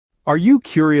Are you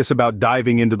curious about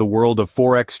diving into the world of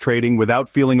Forex trading without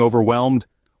feeling overwhelmed?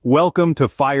 Welcome to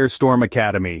Firestorm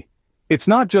Academy. It's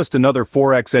not just another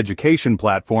Forex education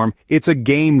platform, it's a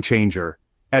game changer.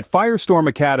 At Firestorm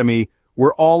Academy,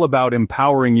 we're all about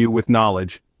empowering you with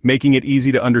knowledge, making it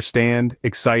easy to understand,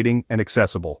 exciting, and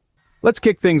accessible. Let's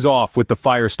kick things off with the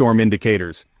Firestorm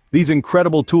indicators. These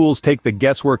incredible tools take the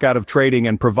guesswork out of trading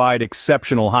and provide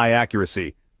exceptional high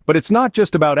accuracy. But it's not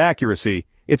just about accuracy,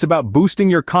 it's about boosting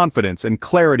your confidence and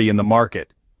clarity in the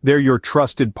market. They're your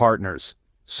trusted partners,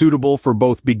 suitable for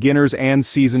both beginners and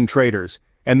seasoned traders,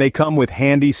 and they come with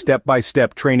handy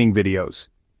step-by-step training videos.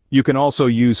 You can also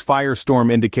use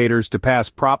Firestorm indicators to pass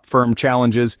prop firm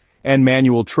challenges and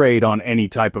manual trade on any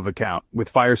type of account.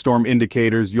 With Firestorm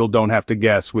indicators, you'll don't have to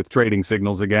guess with trading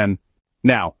signals again.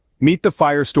 Now, meet the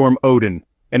Firestorm Odin,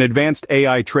 an advanced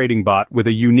AI trading bot with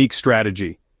a unique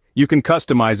strategy. You can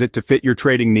customize it to fit your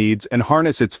trading needs and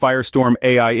harness its Firestorm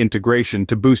AI integration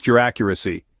to boost your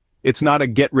accuracy. It's not a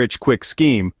get-rich-quick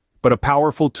scheme, but a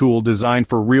powerful tool designed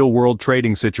for real-world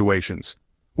trading situations.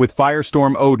 With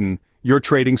Firestorm Odin, you're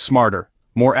trading smarter,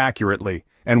 more accurately,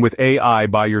 and with AI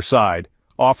by your side,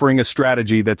 offering a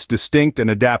strategy that's distinct and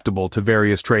adaptable to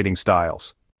various trading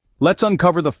styles. Let's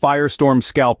uncover the Firestorm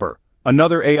Scalper,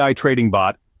 another AI trading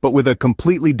bot, but with a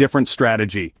completely different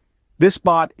strategy. This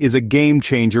bot is a game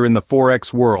changer in the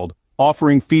Forex world,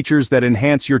 offering features that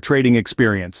enhance your trading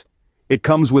experience. It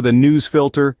comes with a news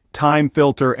filter, time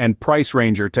filter, and price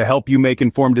ranger to help you make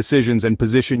informed decisions and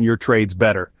position your trades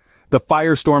better. The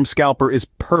Firestorm Scalper is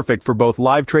perfect for both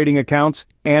live trading accounts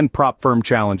and prop firm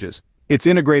challenges. It's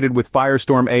integrated with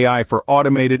Firestorm AI for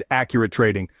automated, accurate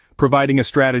trading, providing a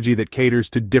strategy that caters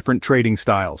to different trading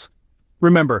styles.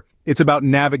 Remember, it's about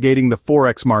navigating the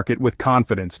Forex market with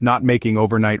confidence, not making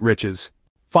overnight riches.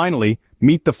 Finally,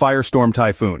 meet the Firestorm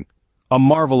Typhoon, a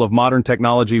marvel of modern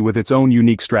technology with its own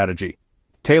unique strategy.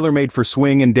 Tailor-made for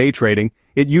swing and day trading,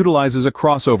 it utilizes a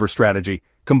crossover strategy,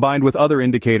 combined with other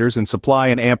indicators and supply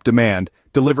and amp demand,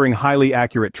 delivering highly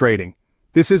accurate trading.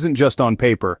 This isn't just on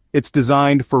paper, it's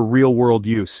designed for real-world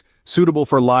use, suitable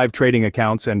for live trading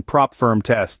accounts and prop firm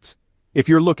tests. If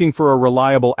you're looking for a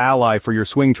reliable ally for your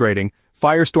swing trading,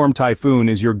 Firestorm Typhoon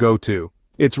is your go-to.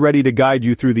 It's ready to guide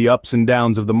you through the ups and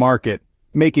downs of the market,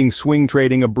 making swing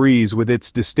trading a breeze with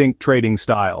its distinct trading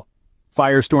style.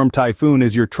 Firestorm Typhoon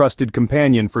is your trusted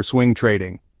companion for swing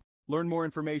trading. Learn more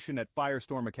information at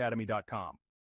firestormacademy.com.